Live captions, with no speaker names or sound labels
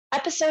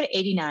Episode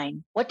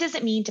 89. What does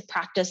it mean to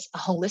practice a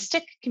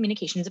holistic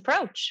communications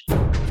approach?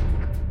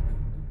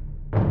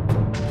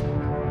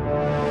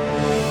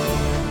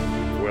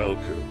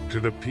 Welcome to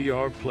the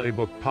PR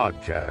Playbook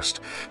Podcast,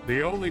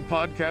 the only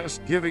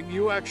podcast giving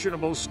you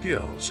actionable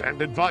skills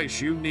and advice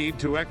you need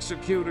to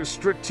execute a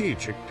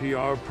strategic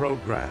PR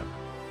program.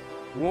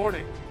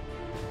 Warning: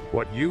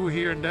 what you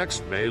hear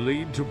next may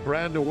lead to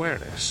brand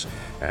awareness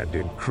and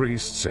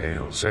increased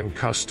sales and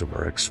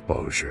customer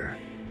exposure.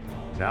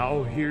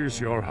 Now here's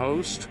your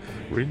host,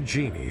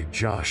 Ranjini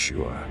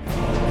Joshua.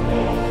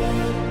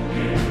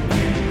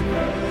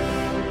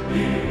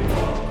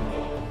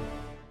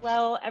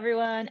 Hello,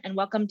 everyone, and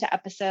welcome to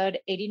episode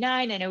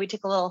 89. I know we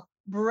took a little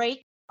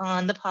break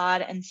on the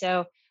pod, and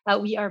so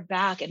we are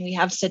back, and we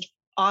have such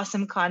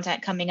awesome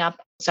content coming up.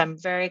 So I'm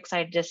very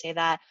excited to say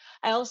that.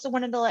 I also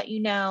wanted to let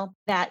you know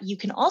that you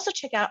can also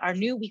check out our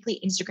new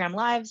weekly Instagram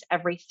Lives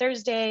every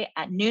Thursday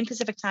at noon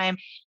Pacific time,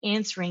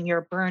 answering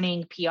your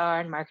burning PR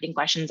and marketing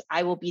questions.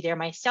 I will be there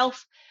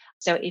myself.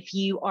 So if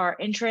you are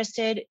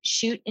interested,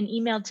 shoot an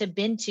email to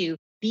Bintu,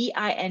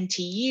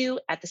 BINTU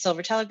at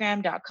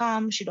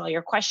thesilvertelegram.com. Shoot all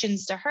your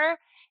questions to her,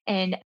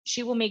 and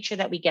she will make sure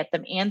that we get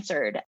them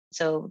answered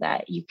so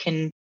that you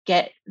can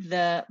get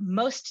the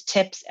most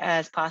tips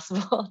as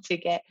possible to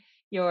get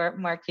your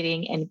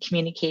marketing and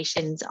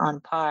communications on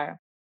par.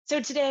 So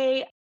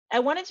today, I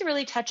wanted to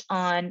really touch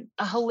on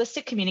a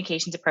holistic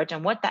communications approach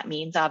and what that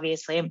means.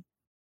 Obviously,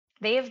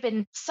 they have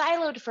been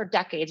siloed for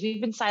decades.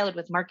 We've been siloed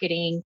with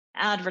marketing,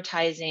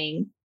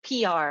 advertising,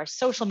 PR,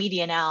 social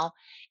media now.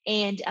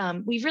 And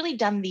we've really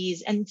done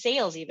these, and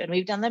sales even,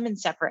 we've done them in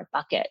separate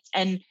buckets.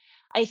 And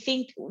I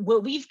think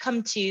what we've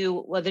come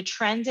to, well, the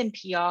trends in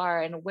PR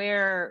and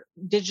where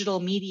digital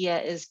media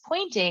is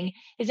pointing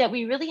is that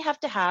we really have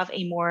to have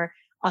a more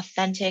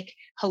authentic,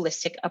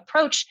 holistic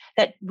approach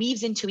that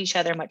weaves into each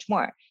other much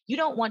more. You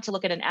don't want to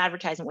look at an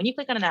advertisement. When you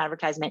click on an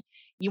advertisement,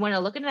 you want to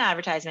look at an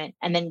advertisement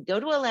and then go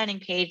to a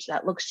landing page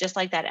that looks just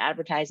like that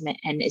advertisement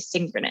and is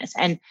synchronous.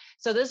 And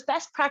so those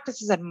best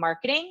practices of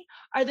marketing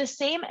are the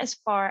same as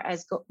far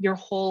as your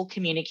whole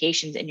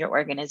communications in your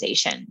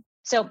organization.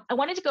 So I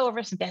wanted to go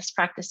over some best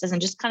practices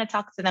and just kind of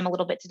talk to them a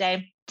little bit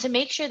today to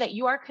make sure that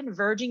you are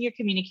converging your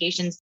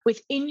communications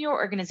within your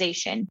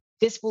organization.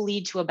 This will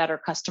lead to a better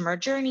customer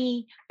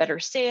journey, better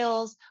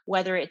sales,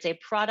 whether it's a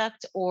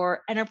product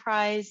or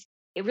enterprise.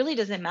 It really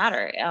doesn't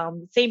matter.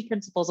 Same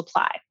principles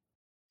apply.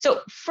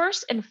 So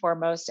first and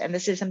foremost, and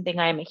this is something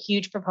I am a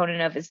huge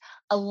proponent of, is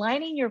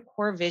aligning your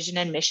core vision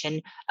and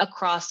mission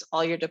across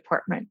all your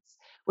departments,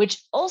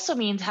 which also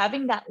means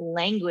having that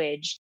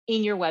language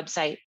in your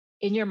website,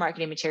 in your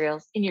marketing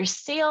materials, in your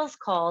sales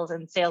calls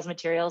and sales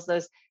materials.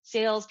 Those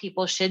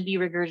salespeople should be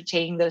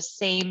regurgitating those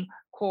same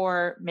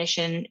core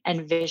mission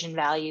and vision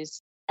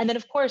values. And then,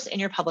 of course, in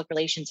your public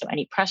relations, so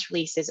any press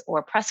releases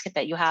or press kit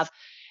that you have,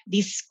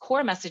 these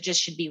core messages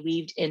should be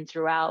weaved in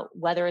throughout,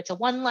 whether it's a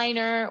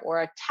one-liner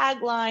or a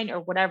tagline or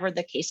whatever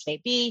the case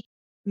may be.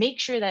 Make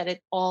sure that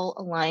it all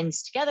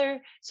aligns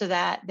together so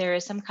that there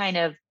is some kind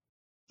of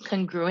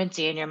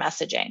congruency in your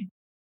messaging.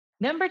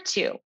 Number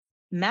two,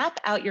 map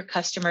out your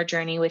customer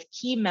journey with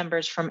key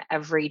members from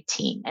every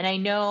team. And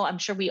I'm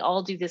sure we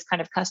all do this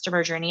kind of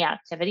customer journey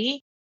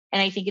activity. And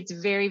I think it's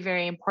very,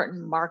 very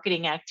important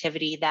marketing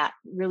activity that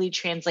really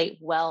translate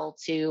well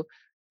to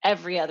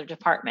every other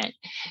department.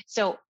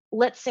 So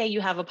let's say you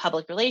have a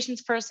public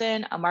relations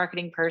person, a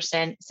marketing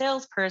person,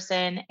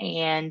 salesperson,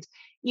 and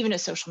even a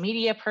social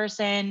media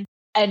person,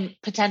 and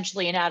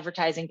potentially an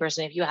advertising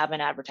person if you have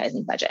an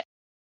advertising budget.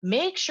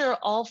 Make sure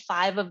all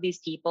 5 of these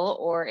people,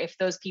 or if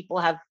those people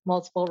have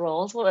multiple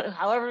roles,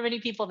 however many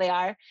people they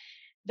are,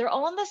 they're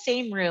all in the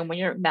same room when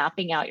you're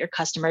mapping out your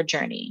customer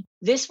journey.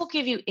 This will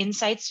give you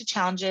insights to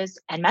challenges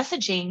and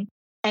messaging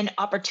and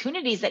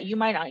opportunities that you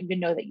might not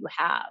even know that you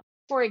have.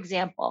 For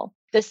example,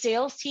 the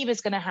sales team is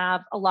going to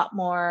have a lot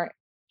more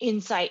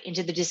insight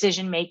into the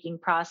decision-making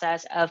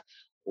process of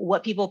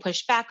what people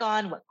push back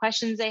on, what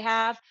questions they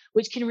have,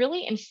 which can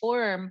really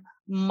inform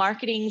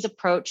marketing's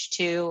approach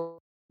to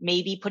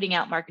maybe putting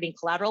out marketing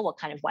collateral, what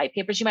kind of white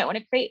papers you might want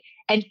to create,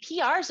 and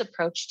PR's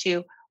approach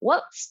to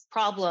what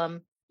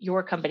problem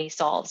your company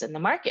solves in the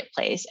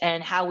marketplace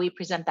and how we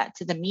present that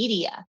to the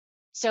media.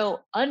 So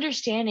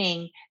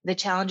understanding the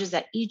challenges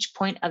at each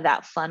point of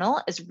that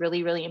funnel is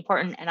really, really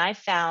important. And I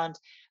found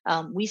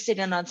we sit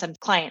in on some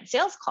client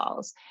sales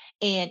calls,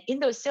 and in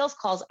those sales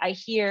calls, I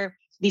hear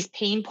these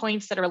pain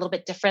points that are a little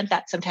bit different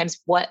than sometimes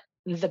what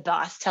the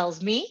boss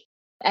tells me.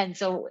 And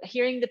so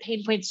hearing the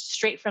pain points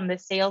straight from the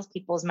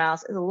salespeople's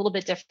mouths is a little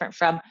bit different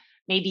from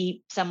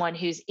maybe someone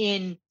who's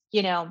in,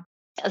 a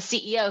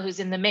CEO who's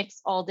in the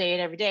mix all day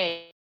and every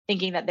day,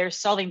 thinking that they're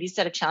solving these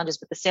set of challenges,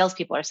 but the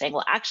salespeople are saying,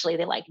 well, actually,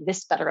 they like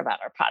this better about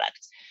our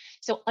product.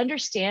 So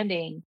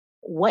understanding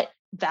what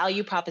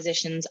value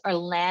propositions are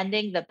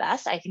landing the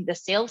best, I think the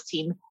sales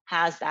team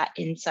has that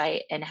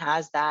insight and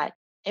has that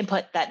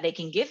input that they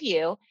can give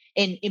you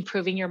in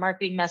improving your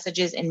marketing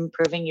messages and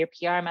improving your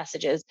PR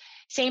messages.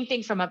 Same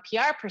thing from a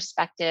PR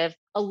perspective.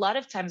 A lot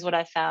of times what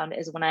I found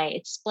is when I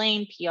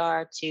explain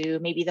PR to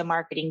maybe the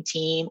marketing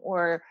team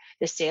or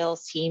the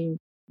sales team,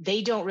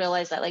 they don't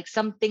realize that like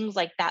some things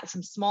like that,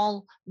 some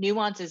small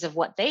nuances of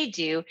what they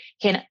do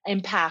can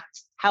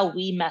impact how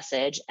we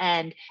message.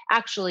 And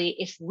actually,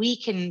 if we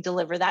can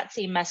deliver that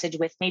same message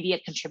with maybe a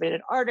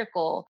contributed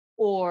article,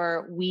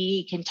 or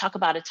we can talk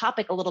about a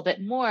topic a little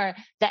bit more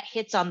that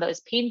hits on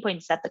those pain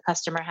points that the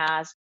customer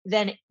has,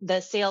 then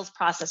the sales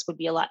process would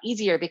be a lot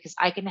easier because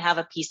I can have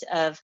a piece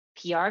of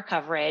PR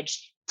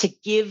coverage to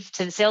give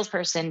to the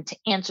salesperson to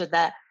answer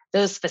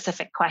those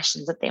specific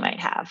questions that they might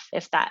have,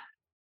 if that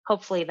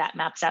hopefully that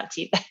maps out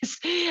to you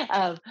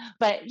guys.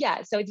 But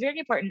yeah, so it's very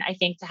important, I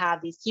think, to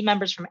have these key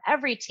members from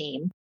every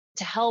team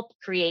to help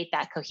create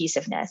that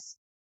cohesiveness.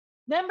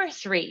 Number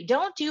 3,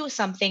 don't do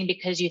something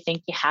because you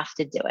think you have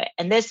to do it.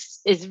 And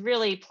this is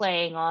really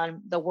playing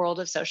on the world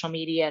of social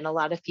media. And a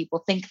lot of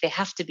people think they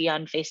have to be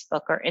on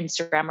Facebook or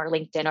Instagram or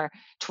LinkedIn or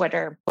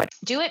Twitter, but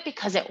do it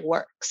because it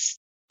works.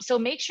 So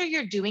make sure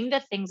you're doing the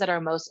things that are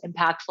most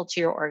impactful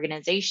to your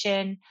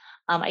organization.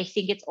 I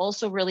think it's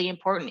also really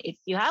important if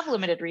you have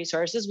limited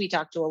resources. We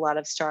talk to a lot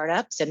of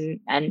startups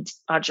and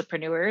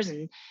entrepreneurs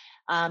and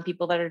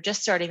people that are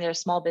just starting their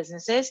small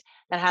businesses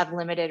that have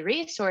limited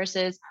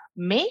resources.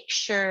 Make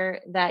sure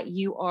that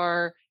you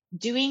are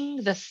doing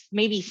the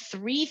maybe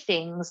 3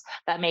 things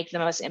that make the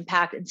most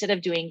impact instead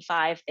of doing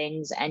 5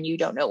 things and you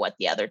don't know what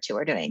the other 2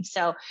 are doing.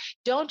 So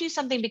don't do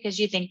something because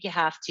you think you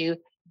have to.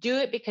 Do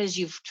it because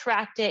you've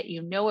tracked it,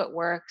 you know it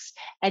works,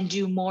 and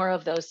do more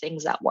of those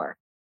things that work.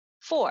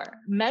 4,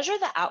 measure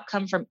the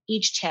outcome from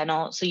each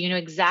channel so you know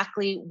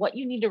exactly what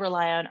you need to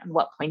rely on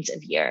what points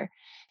of year.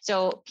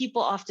 So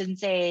people often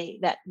say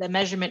that the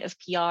measurement of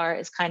PR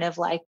is kind of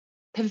like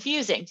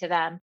confusing to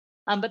them.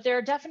 But there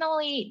are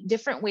definitely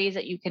different ways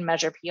that you can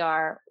measure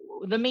PR.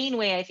 The main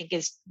way, I think,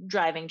 is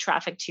driving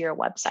traffic to your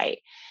website.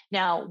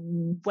 Now,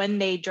 when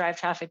they drive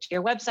traffic to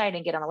your website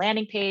and get on a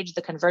landing page,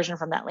 the conversion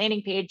from that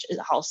landing page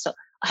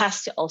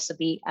has to also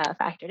be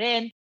factored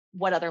in.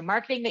 What other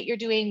marketing that you're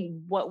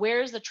doing,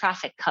 where is the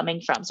traffic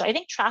coming from? So I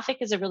think traffic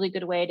is a really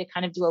good way to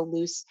kind of do a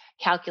loose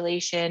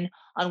calculation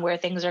on where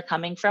things are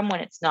coming from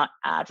when it's not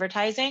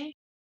advertising.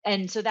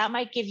 And so that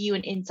might give you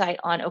an insight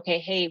on, okay,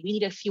 hey, we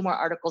need a few more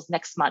articles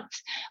next month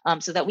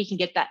so that we can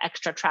get that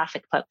extra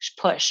traffic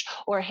push.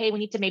 Or, hey, we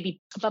need to maybe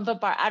bump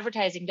up our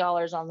advertising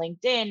dollars on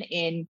LinkedIn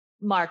in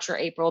March or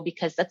April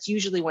because that's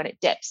usually when it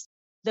dips.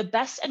 The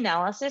best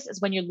analysis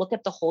is when you look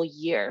at the whole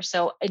year.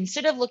 So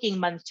instead of looking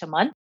month to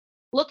month,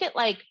 look at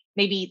like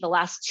maybe the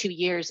last 2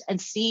 years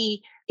and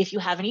see if you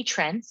have any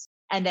trends,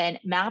 and then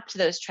map to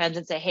those trends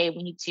and say, hey,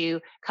 we need to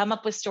come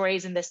up with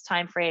stories in this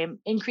time frame,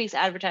 increase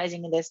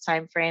advertising in this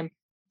time frame,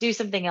 do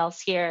something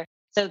else here.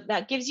 So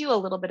that gives you a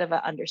little bit of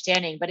an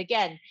understanding. But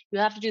again, you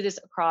have to do this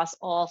across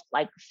all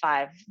like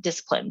 5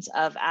 disciplines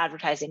of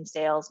advertising,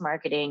 sales,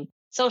 marketing,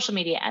 social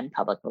media, and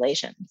public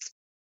relations.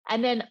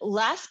 And then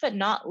last but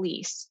not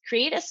least,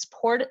 create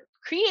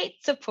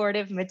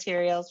supportive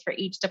materials for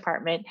each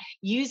department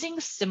using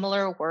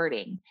similar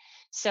wording.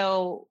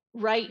 So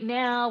right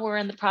now we're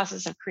in the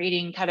process of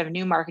creating kind of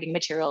new marketing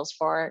materials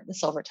for the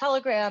Silver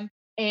Telegram.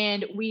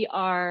 And we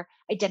are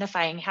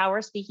identifying how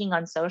we're speaking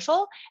on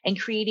social and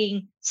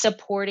creating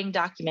supporting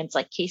documents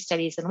like case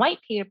studies and white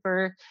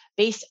paper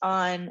based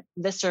on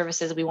the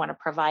services we want to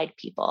provide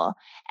people.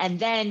 And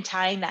then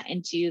tying that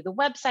into the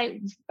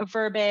website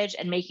verbiage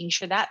and making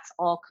sure that's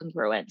all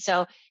congruent.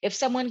 So if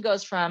someone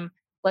goes from,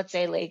 let's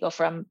say they go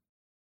from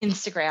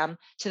Instagram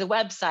to the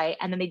website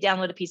and then they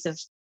download a piece of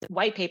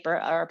white paper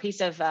or a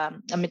piece of a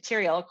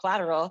material,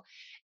 collateral,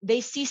 they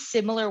see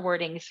similar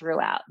wording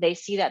throughout. They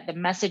see that the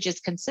message is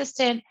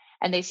consistent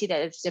and they see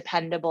that it's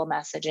dependable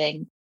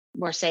messaging.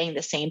 We're saying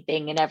the same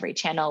thing in every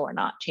channel. We're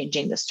not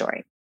changing the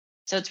story.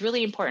 So it's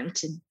really important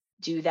to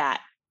do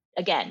that.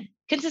 Again,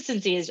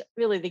 consistency is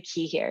really the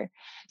key here.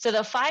 So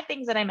the 5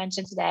 things that I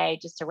mentioned today,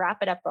 just to wrap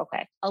it up real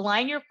quick: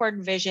 align your core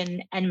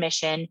vision and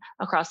mission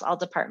across all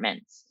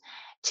departments.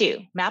 2,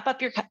 map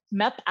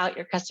out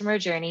your customer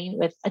journey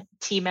with a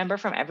team member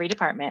from every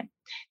department.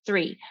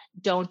 3,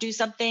 don't do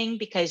something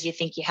because you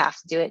think you have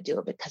to do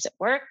it because it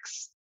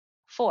works.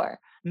 4,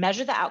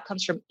 measure the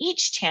outcomes from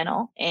each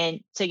channel, and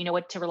so you know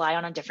what to rely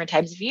on different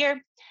times of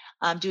year.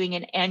 Doing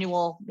an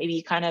annual,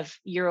 maybe kind of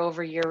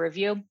year-over-year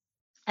review.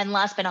 And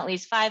last but not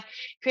least, 5,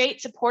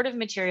 create supportive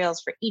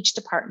materials for each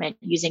department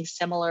using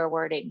similar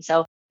wording.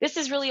 So this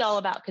is really all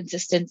about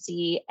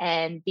consistency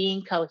and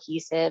being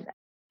cohesive.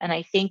 And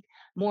I think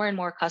more and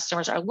more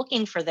customers are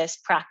looking for this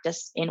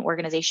practice in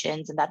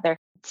organizations, and that they're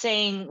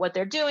saying what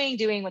they're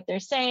doing what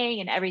they're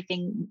saying, and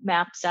everything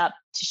maps up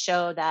to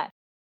show that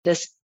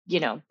this,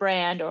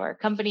 brand or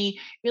company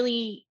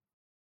really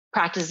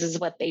practices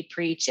what they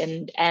preach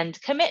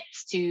and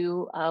commits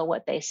to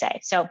what they say.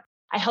 So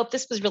I hope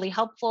this was really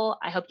helpful.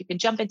 I hope you can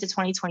jump into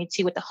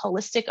 2022 with a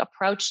holistic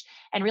approach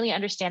and really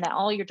understand that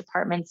all your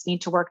departments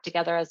need to work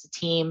together as a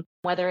team,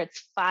 whether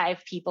it's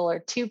 5 people or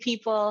 2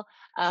 people.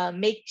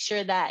 Make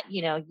sure that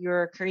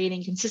you're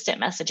creating consistent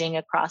messaging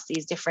across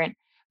these different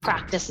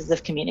practices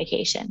of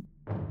communication.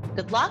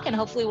 Good luck, and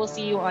hopefully we'll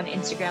see you on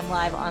Instagram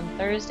Live on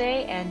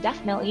Thursday and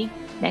definitely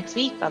next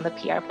week on the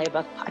PR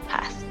Playbook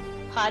podcast.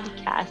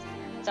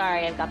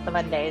 Sorry, I've got the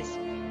Mondays.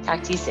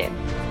 Talk to you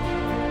soon.